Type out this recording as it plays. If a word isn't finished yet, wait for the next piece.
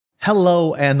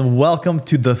Hello and welcome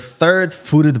to the third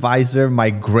Food Advisor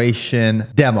migration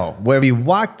demo, where we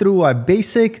walk through a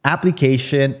basic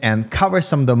application and cover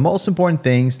some of the most important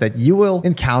things that you will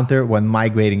encounter when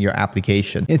migrating your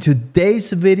application. In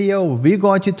today's video, we're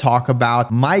going to talk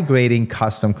about migrating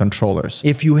custom controllers.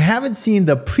 If you haven't seen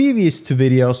the previous two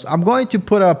videos, I'm going to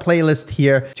put a playlist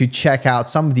here to check out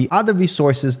some of the other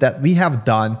resources that we have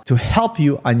done to help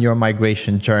you on your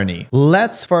migration journey.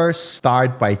 Let's first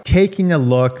start by taking a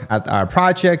look at our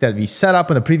project that we set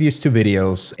up in the previous two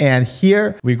videos. And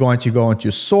here we're going to go into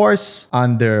source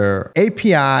under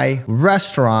API,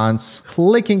 restaurants,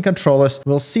 clicking controllers.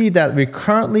 We'll see that we're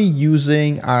currently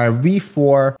using our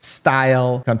v4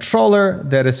 style controller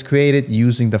that is created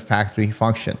using the factory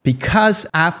function. Because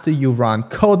after you run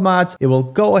code mods, it will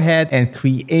go ahead and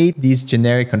create these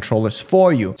generic controllers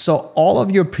for you. So all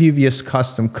of your previous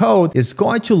custom code is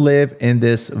going to live in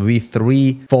this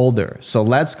v3 folder. So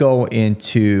let's go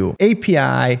into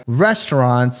API,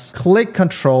 restaurants, click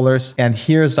controllers, and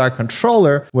here's our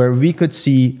controller where we could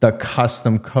see the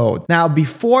custom code. Now,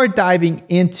 before diving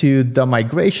into the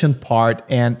migration part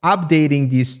and updating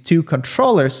these two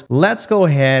controllers, let's go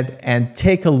ahead and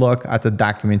take a look at the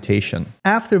documentation.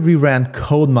 After we ran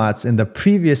code mods in the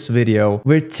previous video,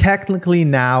 we're technically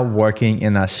now working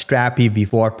in a Strapi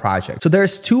v4 project. So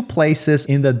there's two places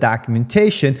in the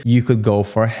documentation you could go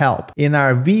for help. In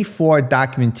our v4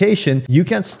 documentation, you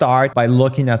can start by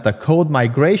looking at the code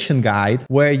migration guide,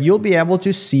 where you'll be able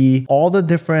to see all the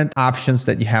different options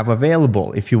that you have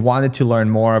available. If you wanted to learn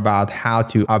more about how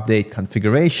to update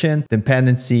configuration,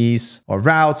 dependencies, or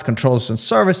routes, controls, and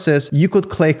services, you could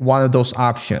click one of those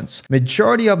options.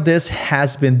 Majority of this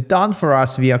has been done for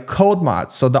us via code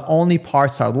mods. So the only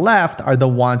parts are left are the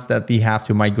ones that we have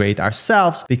to migrate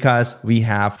ourselves because we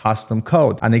have custom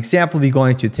code. An example we're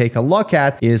going to take a look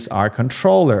at is our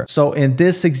controller. So in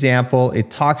this example, it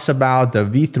talks about the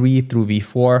v3 through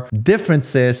v4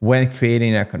 differences when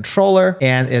creating a controller,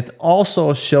 and it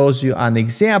also shows you an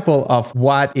example of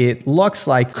what it looks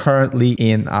like currently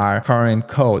in our current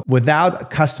code.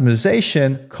 Without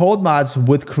customization, code mods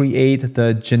would create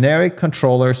the generic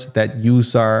controllers that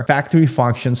use our factory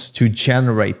functions to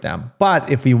generate them.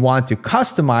 But if we want to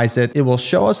customize it, it will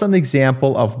show us an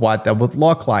example of what that would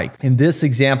look like. In this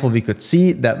example, we could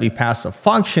see that we pass a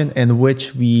function in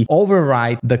which we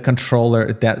override the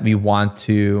controller that we want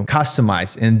to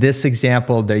customize. In this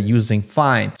example, they're using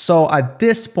find. So at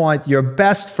this point, your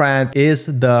best friend is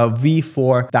the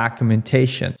v4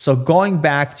 documentation. So going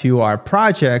back to our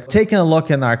project, taking a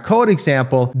look in our code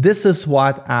example, this is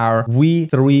what our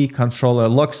v3 controller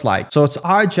looks like. So it's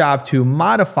our job to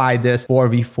modify this for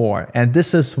v4, and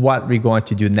this is what we're going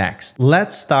to do next.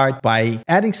 Let's start by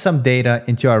adding some data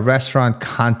into our restaurant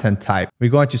content type. We're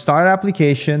going to start our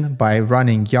application by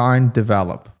running yarn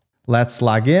develop. Let's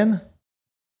log in.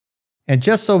 And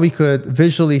just so we could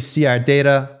visually see our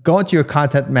data, go into your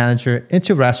content manager,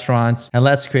 into restaurants, and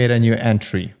let's create a new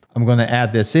entry. I'm going to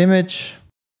add this image.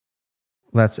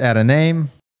 Let's add a name,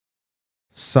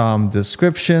 some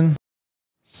description,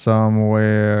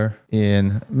 somewhere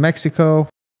in Mexico,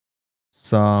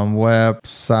 some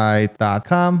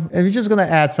website.com. And we're just going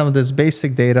to add some of this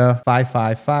basic data,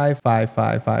 555,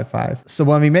 5555. So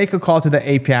when we make a call to the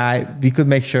API, we could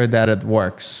make sure that it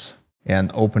works.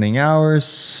 And opening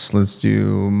hours, let's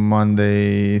do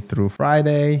Monday through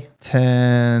Friday,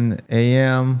 10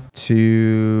 a.m.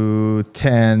 to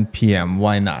 10 p.m.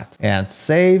 Why not? And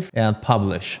save and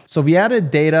publish. So we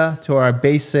added data to our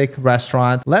basic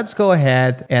restaurant. Let's go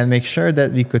ahead and make sure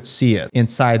that we could see it.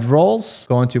 Inside roles,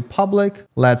 go into public.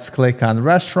 Let's click on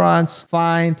restaurants,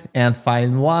 find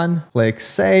one, click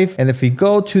save. And if we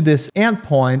go to this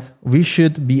endpoint, we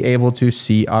should be able to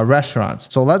see our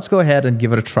restaurants. So let's go ahead and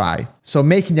give it a try. So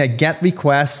making a GET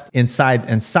request inside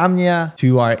Insomnia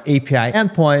to our API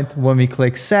endpoint, when we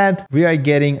click send, we are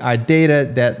getting our data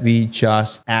that we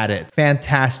just added.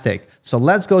 Fantastic. So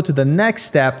let's go to the next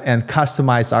step and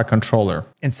customize our controller.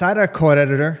 Inside our code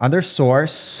editor, under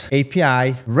source,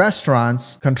 API,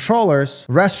 restaurants, controllers,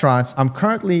 restaurants, I'm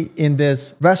currently in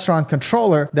this restaurant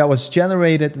controller that was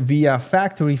generated via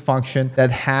factory function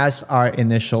that has our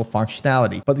initial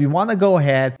functionality. But we want to go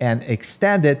ahead and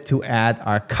extend it to add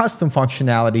our custom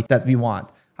functionality that we want.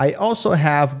 I also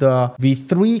have the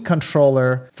v3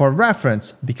 controller for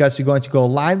reference because you're going to go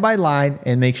line by line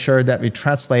and make sure that we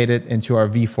translate it into our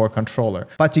v4 controller.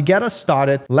 But to get us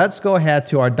started, let's go ahead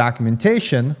to our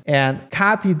documentation and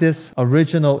copy this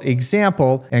original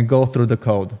example and go through the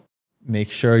code.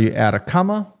 Make sure you add a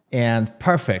comma And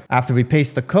perfect. After we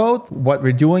paste the code, what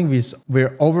we're doing is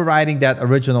we're overriding that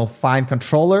original find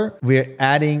controller. We're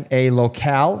adding a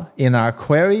locale in our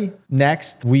query.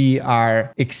 Next, we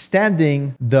are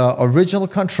extending the original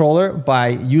controller by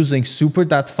using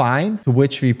super.find, to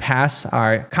which we pass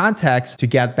our context to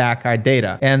get back our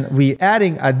data. And we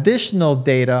adding additional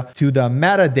data to the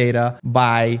metadata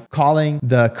by calling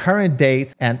the current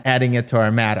date and adding it to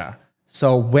our meta.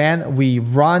 So when we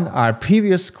run our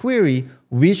previous query,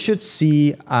 we should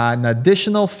see an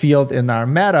additional field in our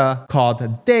meta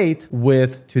called date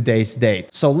with today's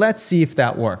date. So let's see if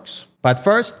that works. But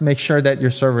first, make sure that your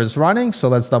server is running. So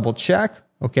let's double check.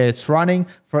 Okay, it's running.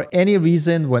 For any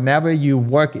reason, whenever you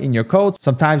work in your code,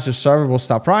 sometimes your server will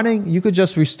stop running. You could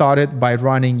just restart it by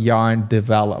running yarn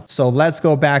develop. So let's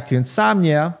go back to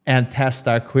Insomnia and test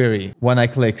our query. When I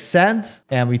click send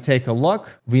and we take a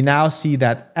look, we now see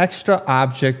that extra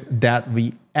object that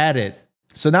we added.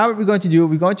 So now what we're going to do,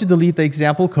 we're going to delete the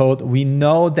example code. We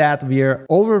know that we're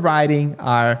overriding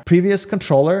our previous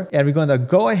controller, and we're going to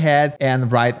go ahead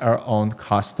and write our own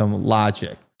custom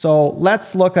logic. So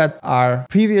let's look at our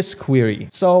previous query.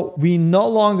 So we no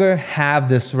longer have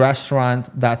this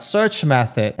restaurant.search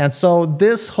method. And so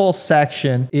this whole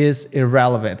section is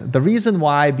irrelevant. The reason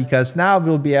why, because now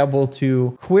we'll be able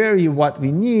to query what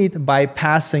we need by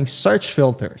passing search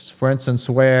filters. For instance,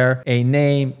 where a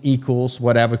name equals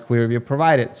whatever query we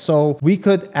provided. So we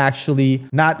could actually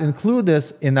not include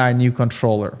this in our new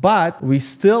controller, but we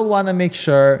still want to make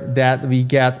sure that we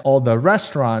get all the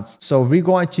restaurants. So we're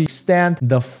going to extend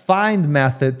the find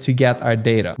method to get our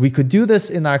data. We could do this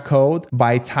in our code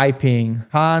by typing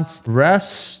const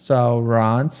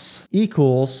restaurants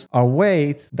equals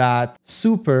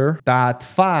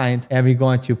await.super.find, and we're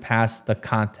going to pass the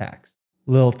context.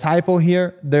 Little typo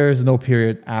here, there is no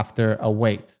period after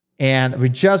await. And we're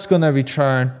just going to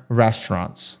return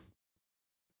restaurants.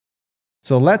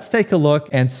 So let's take a look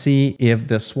and see if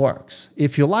this works.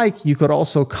 If you like, you could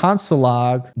also console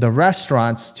log the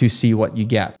restaurants to see what you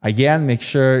get. Again, make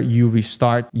sure you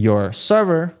restart your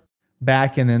server.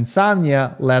 Back in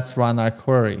Insomnia, let's run our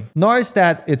query. Notice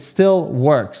that it still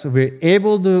works. We're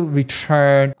able to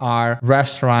return our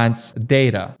restaurants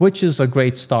data, which is a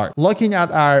great start. Looking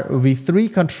at our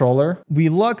v3 controller, we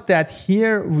look that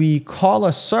here we call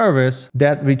a service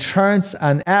that returns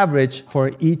an average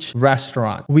for each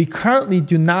restaurant. We currently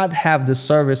do not have the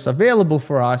service available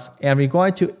for us, and we're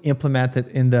going to implement it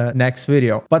in the next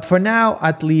video. But for now,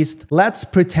 at least, let's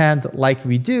pretend like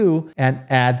we do and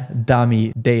add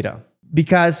dummy data.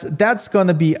 Because that's going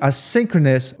to be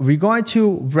asynchronous, we're going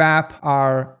to wrap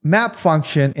our map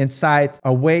function inside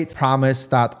await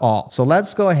promise.all. So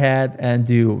let's go ahead and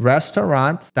do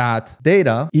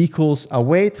restaurant.data equals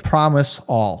await promise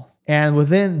all. And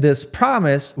within this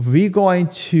promise, we're going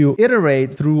to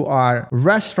iterate through our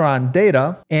restaurant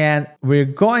data, and we're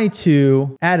going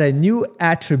to add a new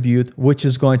attribute, which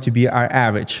is going to be our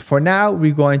average. For now,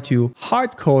 we're going to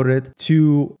hard code it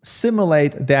to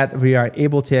simulate that we are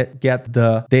able to get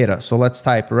the data. So let's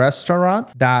type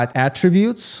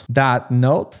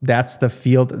restaurant.attributes.note. That's the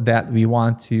field that we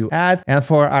want to add. And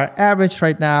for our average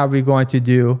right now, we're going to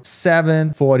do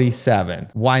 747.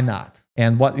 Why not?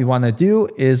 And what we want to do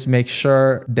is make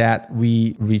sure that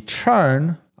we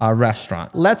return our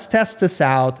restaurant. Let's test this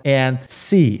out and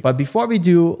see. But before we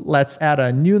do, let's add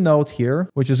a new node here,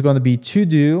 which is going to be to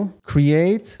do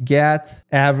create get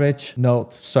average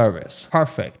node service.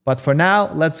 Perfect. But for now,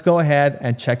 let's go ahead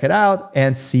and check it out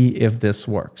and see if this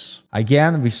works.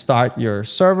 Again, restart your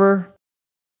server.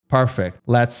 Perfect.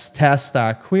 Let's test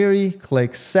our query,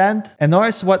 click send. And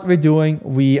notice what we're doing.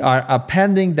 We are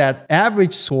appending that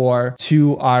average score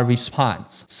to our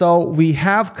response. So we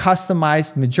have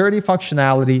customized majority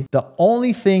functionality. The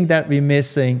only thing that we're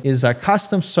missing is our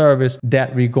custom service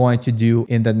that we're going to do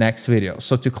in the next video.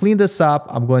 So to clean this up,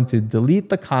 I'm going to delete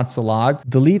the console log,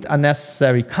 delete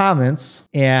unnecessary comments,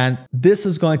 and this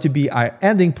is going to be our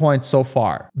ending point so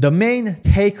far. The main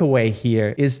takeaway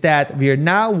here is that we are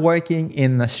now working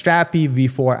in a Strapi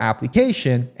v4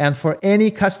 application, and for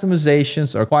any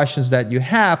customizations or questions that you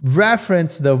have,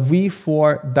 reference the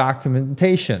v4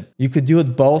 documentation. You could do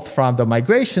it both from the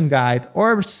migration guide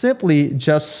or simply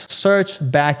just search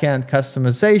backend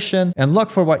customization and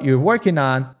look for what you're working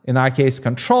on, in our case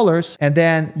controllers, and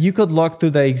then you could look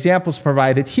through the examples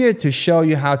provided here to show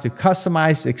you how to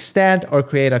customize, extend, or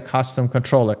create a custom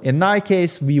controller. In our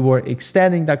case, we were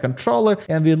extending the controller,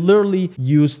 and we literally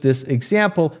used this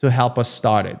example to help us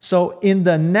start it. started. So in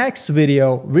the next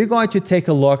video, we're going to take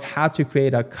a look how to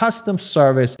create a custom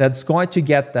service that's going to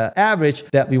get the average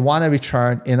that we want to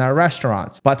return in our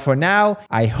restaurants. But for now,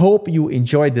 I hope you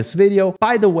enjoyed this video.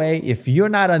 By the way, if you're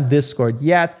not on Discord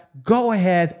yet, go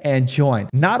ahead and join.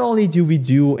 Not only do we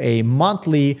do a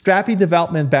monthly Strapi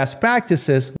development best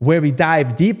practices where we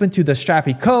dive deep into the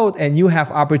Strapi code and you have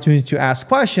opportunity to ask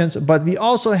questions, but we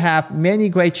also have many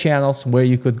great channels where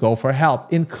you could go for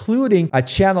help, including a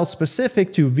channel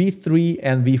specific to V3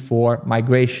 and V4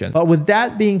 migration. But with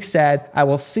that being said, I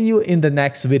will see you in the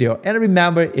next video. And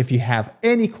remember, if you have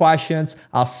any questions,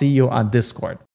 I'll see you on Discord.